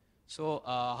Haqqani. So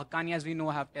Haqqani, as we know,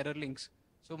 have terror links.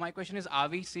 So my question is, are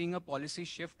we seeing a policy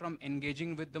shift from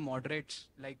engaging with the moderates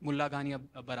like Mullah Ghani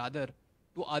Baradar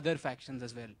to other factions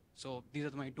as well? So these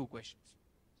are my two questions.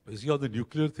 You see, on the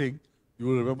nuclear thing, you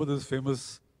will remember this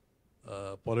famous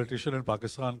politician in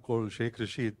Pakistan called Sheikh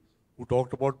Rashid, who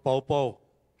talked about Pow Pow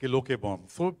Ke Loke bomb.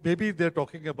 So maybe they're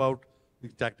talking about the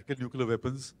tactical nuclear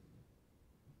weapons,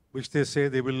 which they say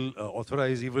they will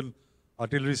authorize even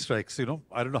artillery strikes. You know,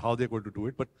 I don't know how they're going to do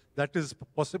it, but that is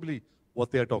possibly what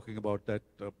they are talking about, that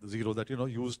 0, that,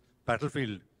 used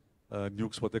battlefield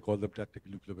nukes, what they call them,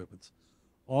 tactical nuclear weapons.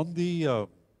 On the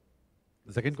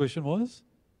second question was?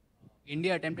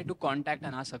 India attempted to contact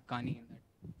Anas Haqqani.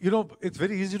 It's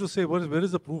very easy to say, where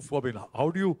is the proof? I mean,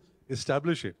 how do you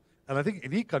establish it? And I think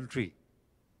any country,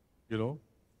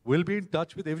 will be in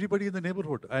touch with everybody in the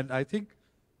neighborhood. And I think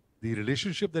the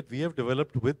relationship that we have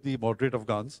developed with the moderate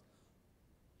Afghans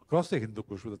across the Hindu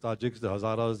Kush, with the Tajiks, the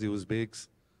Hazaras, the Uzbeks,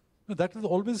 that has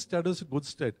always stood us in good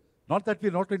stead. Not that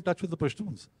we're not in touch with the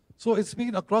Pashtuns. So it's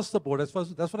been across the board.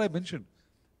 That's what I mentioned.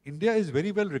 India is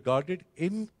very well regarded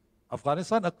in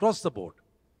Afghanistan across the board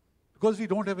because we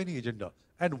don't have any agenda.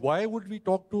 And why would we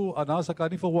talk to Anas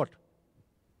Haqqani for what?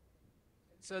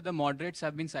 So the moderates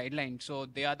have been sidelined. So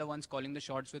they are the ones calling the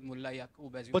shots with Mullah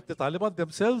Yaqub. But the Taliban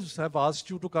themselves have asked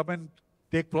you to come and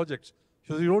take projects.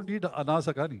 So you don't need Anas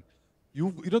Haqqani.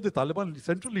 The Taliban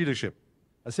central leadership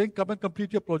are saying, come and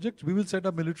complete your project. We will send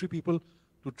our military people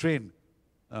to train.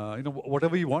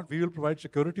 Whatever you want, we will provide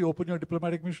security, open your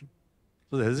diplomatic mission.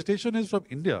 So the hesitation is from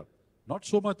India. Not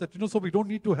so much that, so we don't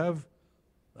need to have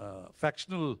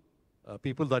factional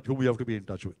people who we have to be in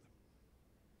touch with.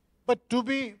 But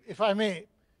if I may,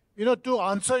 to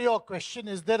answer your question,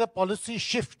 is there a policy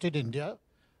shift in India?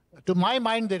 To my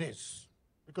mind, there is.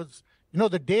 Because,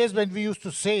 the days when we used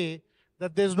to say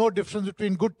that there's no difference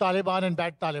between good Taliban and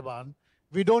bad Taliban,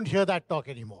 we don't hear that talk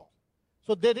anymore.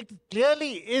 So there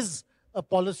clearly is a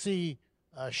policy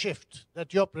shift,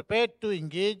 that you're prepared to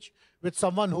engage with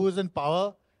someone who is in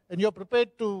power, and you're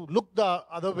prepared to look the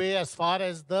other way as far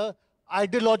as the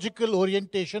ideological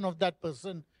orientation of that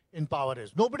person in power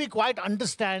is. Nobody quite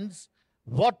understands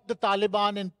what the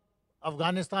Taliban in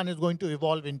Afghanistan is going to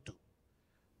evolve into.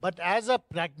 But as a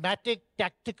pragmatic,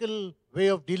 tactical way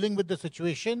of dealing with the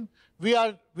situation, we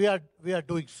are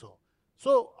doing so.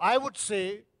 So I would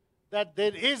say that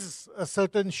there is a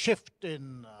certain shift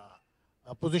in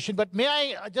position. But may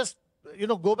I just,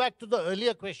 go back to the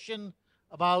earlier question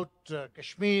about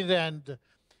Kashmir, and,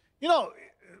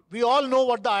 we all know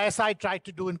what the ISI tried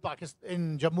to do in Pakistan,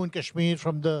 in Jammu and Kashmir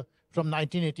from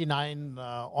 1989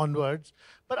 onwards.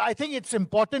 But I think it's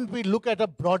important we look at a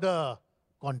broader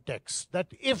context, that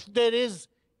if there is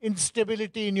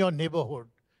instability in your neighborhood,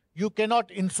 you cannot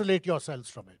insulate yourselves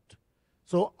from it.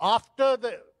 So after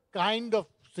the kind of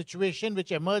situation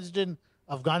which emerged in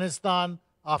Afghanistan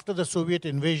after the Soviet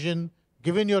invasion,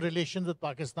 given your relations with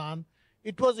Pakistan,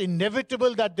 it was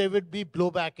inevitable that there would be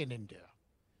blowback in India.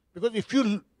 Because if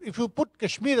you put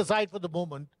Kashmir aside for the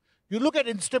moment, you look at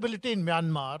instability in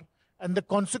Myanmar and the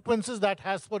consequences that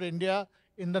has for India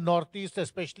in the northeast,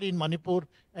 especially in Manipur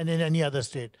and in any other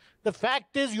state. The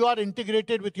fact is you are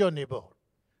integrated with your neighborhood.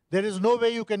 There is no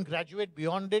way you can graduate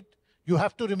beyond it. You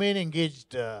have to remain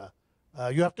engaged. You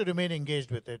have to remain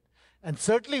engaged with it. And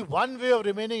certainly one way of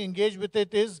remaining engaged with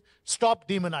it is stop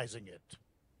demonizing it.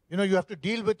 You have to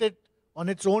deal with it on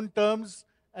its own terms,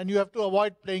 and you have to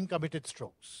avoid playing committed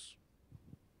strokes.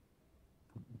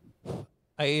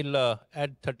 I'll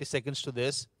add 30 seconds to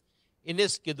this. In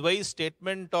his Kidwai's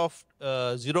statement of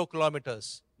 0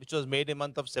 kilometers, which was made in the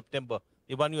month of September,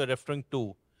 the one you are referring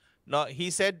to, now he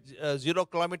said 0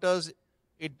 kilometers,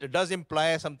 it does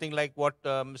imply something like what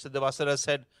Mr. Devasher has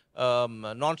said,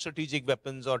 non-strategic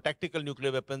weapons or tactical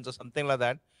nuclear weapons or something like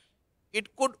that.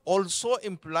 It could also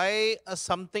imply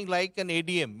something like an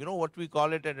ADM, what we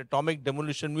call it, an atomic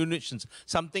demolition munitions,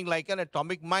 something like an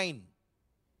atomic mine,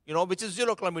 which is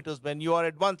 0 kilometers. When you are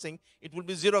advancing, it will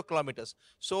be 0 kilometers.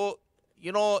 So,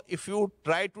 if you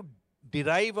try to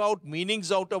derive out meanings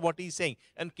out of what he's saying,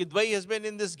 and Kidwai has been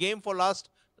in this game for last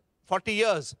 40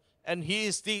 years, and he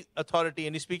is the authority,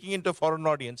 and he's speaking into a foreign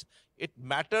audience. It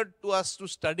mattered to us to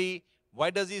study why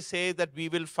does he say that we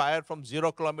will fire from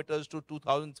 0 kilometers to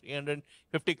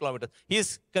 2,350 kilometers. He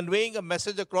is conveying a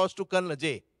message across to Colonel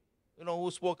Ajay,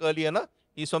 who spoke earlier. Na?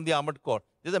 He's from the Armored Corps.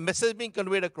 There's a message being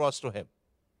conveyed across to him.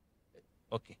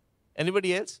 Okay.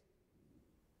 Anybody else?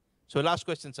 So last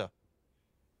question, sir.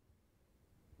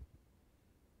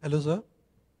 Hello, sir.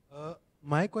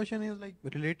 My question is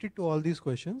related to all these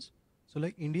questions. So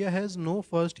India has no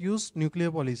first use nuclear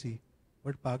policy,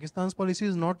 but Pakistan's policy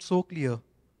is not so clear,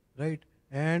 right?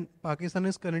 And Pakistan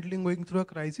is currently going through a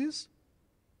crisis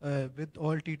with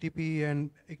all TTP and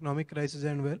economic crisis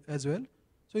as well.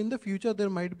 So in the future, there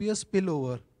might be a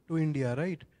spillover to India,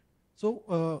 right?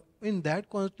 So in that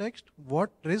context, what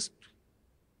risk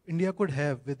India could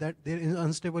have with that their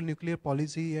unstable nuclear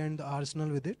policy and the arsenal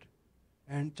with it?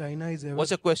 And China is ever...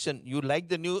 What's the question? You like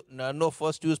the new no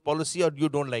first use policy, or you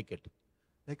don't like it?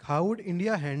 How would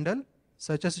India handle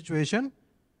such a situation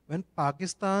when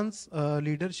Pakistan's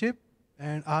leadership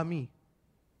and army,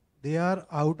 they are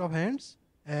out of hands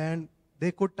and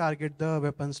they could target the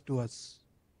weapons to us?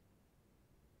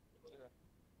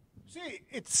 See,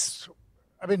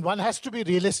 one has to be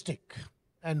realistic.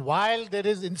 And while there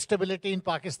is instability in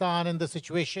Pakistan and the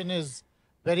situation is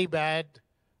very bad,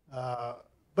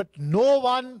 but no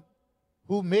one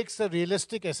who makes a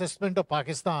realistic assessment of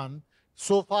Pakistan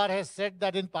so far has said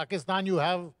that in Pakistan you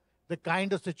have the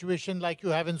kind of situation like you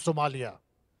have in Somalia,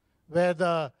 where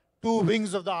the two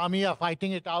wings of the army are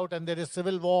fighting it out and there is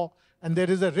civil war and there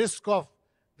is a risk of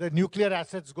the nuclear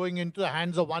assets going into the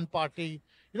hands of one party.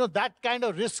 That kind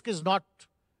of risk is not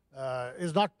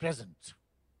present.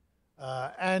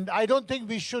 And I don't think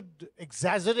we should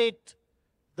exaggerate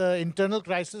the internal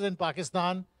crisis in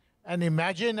Pakistan and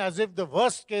imagine as if the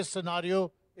worst case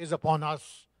scenario is upon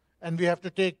us and we have to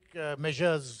take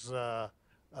measures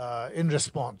in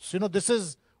response. This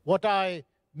is what I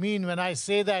mean when I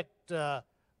say that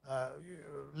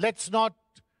let's not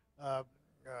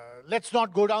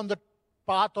go down the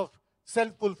path of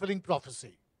self-fulfilling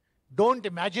prophecy. Don't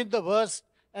imagine the worst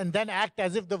and then act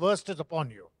as if the worst is upon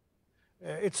you.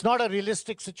 It's not a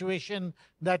realistic situation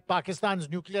that Pakistan's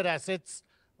nuclear assets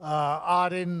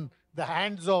are in the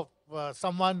hands of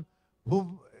someone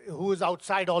who is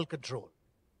outside all control.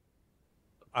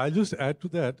 I'll just add to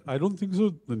that. I don't think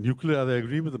so. The nuclear, I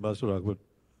agree with Ambassador Raghavan.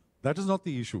 That is not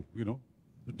the issue, the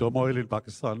turmoil in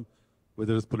Pakistan,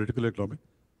 whether it's political or economic.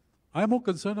 I'm more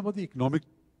concerned about the economic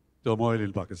turmoil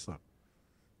in Pakistan.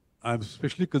 I'm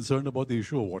especially concerned about the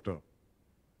issue of water.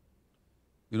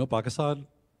 You know, Pakistan,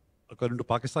 according to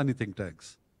Pakistani think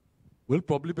tanks, will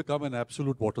probably become an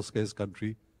absolute water scarce country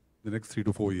in the next 3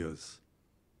 to 4 years.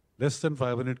 Less than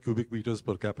 500 cubic meters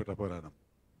per capita per annum.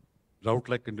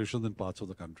 Drought-like conditions in parts of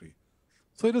the country.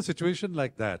 So in a situation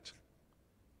like that,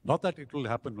 not that it will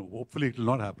happen, hopefully it will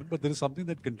not happen, but there is something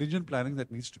that contingent planning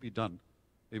that needs to be done,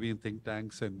 maybe in think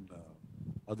tanks and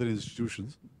other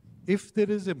institutions. If there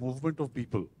is a movement of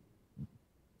people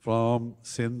from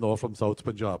Sindh or from South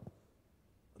Punjab,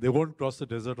 they won't cross the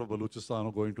desert of Balochistan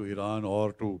or go into Iran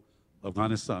or to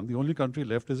Afghanistan. The only country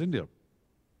left is India.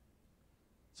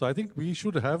 So I think we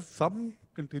should have some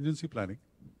contingency planning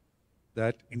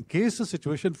that in case the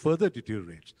situation further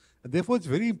deteriorates, and therefore it's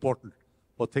very important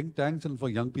for think tanks and for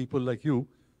young people like you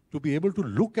to be able to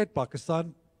look at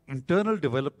Pakistan internal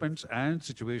developments and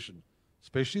situation,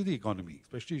 especially the economy,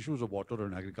 especially issues of water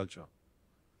and agriculture.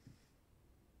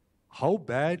 How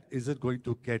bad is it going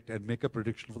to get, and make a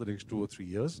prediction for the next 2 or 3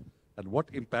 years, and what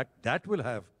impact that will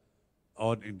have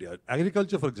on India.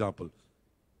 Agriculture, for example,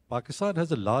 Pakistan has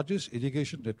the largest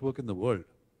irrigation network in the world.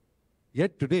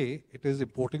 Yet today, it is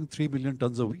importing 3 million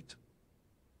tons of wheat.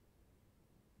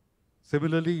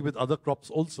 Similarly, with other crops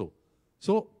also.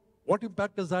 So, what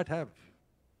impact does that have?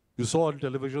 You saw on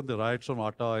television the riots on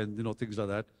atta and things like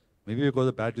that. Maybe because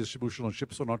of bad distribution or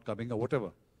ships were not coming or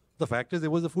whatever. The fact is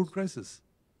there was a food crisis.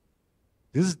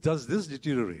 Does this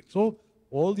deteriorate? So,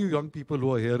 all you young people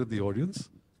who are here in the audience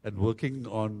and working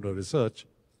on research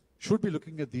should be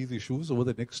looking at these issues over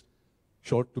the next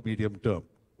short to medium term.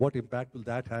 What impact will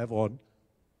that have on,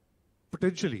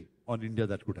 potentially, on India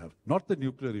that could have? Not the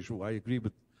nuclear issue. I agree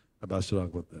with Ambassador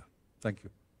Raghavan there. Thank you.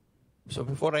 So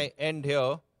before I end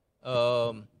here, there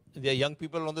are young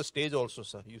people on the stage also,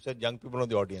 sir. You said young people on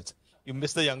the audience. You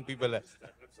missed the young people. I'm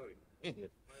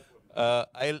sorry.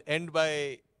 I'll end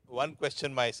by one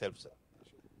question myself, sir.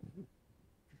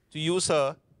 To you,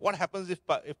 sir, what happens if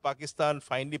Pakistan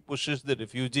finally pushes the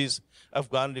refugees,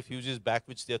 Afghan refugees back,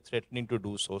 which they are threatening to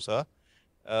do so, sir?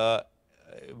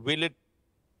 Will it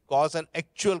cause an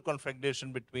actual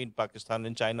confrontation between Pakistan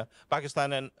and China,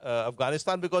 Pakistan and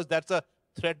Afghanistan? Because that's a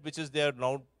threat which is they are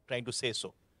now trying to say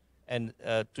so. And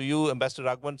to you, Ambassador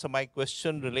Raghavan, so my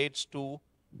question relates to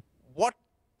what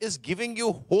is giving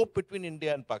you hope between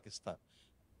India and Pakistan?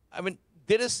 I mean,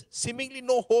 there is seemingly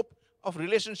no hope of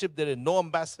relationship. There is no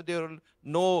ambassador,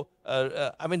 no,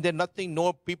 there's nothing,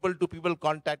 no people-to-people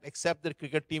contact except the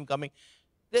cricket team coming.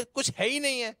 There kuch hai hi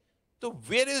nahi hai. So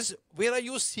where are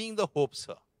you seeing the hope,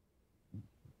 sir?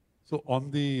 So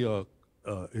on the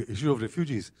issue of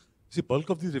refugees, see, bulk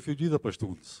of these refugees are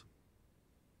Pashtuns.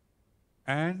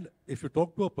 And if you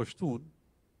talk to a Pashtun,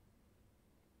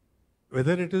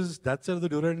 whether it is that side of the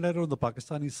Durand line or on the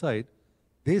Pakistani side,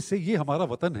 they say, ये हमारा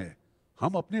वतन है,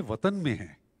 हम अपने वतन में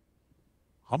हैं.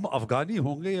 हम अफगानी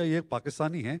होंगे या ये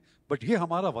पाकिस्तानी हैं, but ये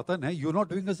हमारा वतन है. You're not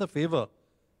doing us a favor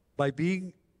by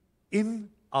being in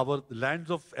our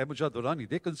lands of Ahmad Durrani.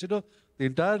 They consider the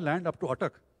entire land up to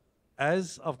Attak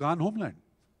as Afghan homeland.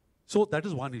 So that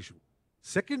is one issue.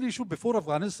 Second issue, before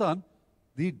Afghanistan,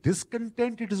 the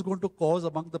discontent it is going to cause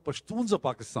among the Pashtuns of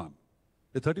Pakistan,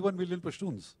 the 31 million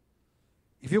Pashtuns.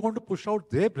 If you're going to push out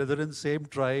their brethren, same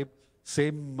tribe,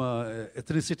 same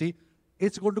ethnicity,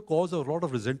 it's going to cause a lot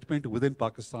of resentment within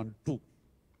Pakistan too.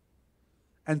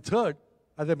 And third,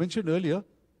 as I mentioned earlier,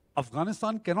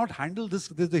 Afghanistan cannot handle this.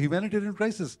 There's the humanitarian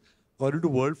crisis. According to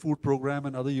World Food Programme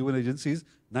and other UN agencies,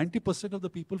 90% of the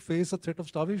people face a threat of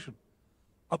starvation.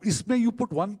 Ab isme you put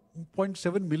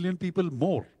 1.7 million people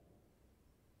more.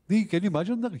 Can you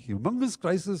imagine the humongous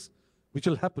crisis which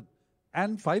will happen?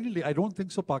 And finally, I don't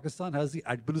think so Pakistan has the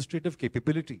administrative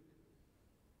capability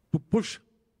to push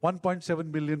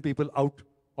 1.7 million people out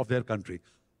of their country.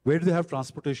 Where do they have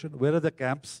transportation? Where are the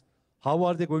camps? How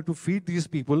are they going to feed these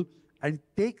people and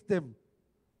take them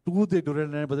to the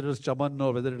Durand line, whether it is Chaman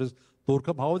or whether it is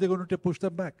Torkham? How are they going to push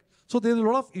them back? So there's a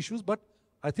lot of issues, but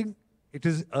I think it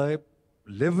is a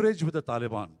leverage with the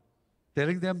Taliban,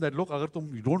 telling them that, look,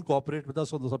 you don't cooperate with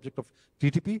us on the subject of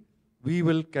TTP,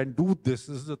 we can do this.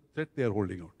 This is a threat they are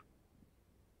holding out.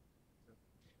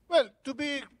 Well, to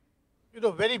be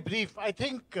very brief, I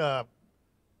think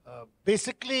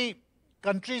basically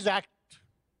countries act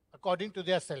according to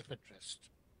their self-interest.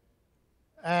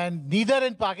 And neither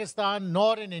in Pakistan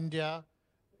nor in India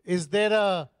is there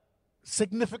a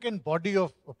significant body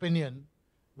of opinion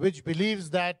which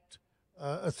believes that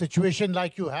a situation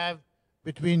like you have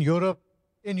between Europe,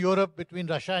 between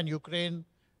Russia and Ukraine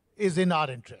is in our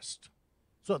interest.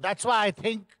 So that's why I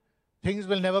think things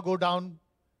will never go down,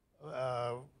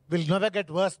 will never get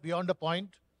worse beyond a point,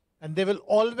 and there will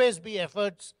always be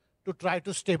efforts to try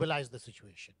to stabilize the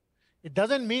situation. It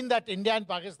doesn't mean that India and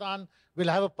Pakistan will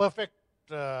have a perfect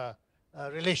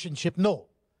relationship, no.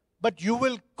 But you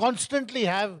will constantly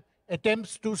have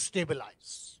attempts to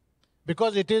stabilize,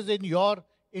 because it is in your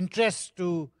interest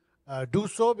to do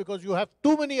so, because you have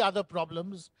too many other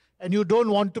problems and you don't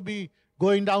want to be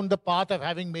going down the path of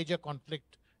having major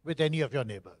conflict with any of your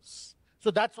neighbors.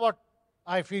 So that's what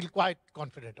I feel quite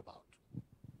confident about.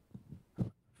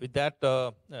 With that,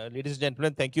 ladies and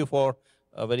gentlemen, thank you for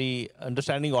a very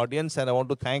understanding audience, and I want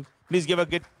to please give a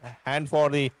good hand for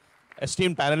the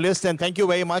esteemed panelists, and thank you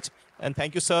very much, and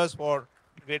thank you, sirs, for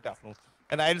a great afternoon.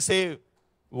 And I'll say,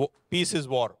 peace is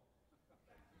war.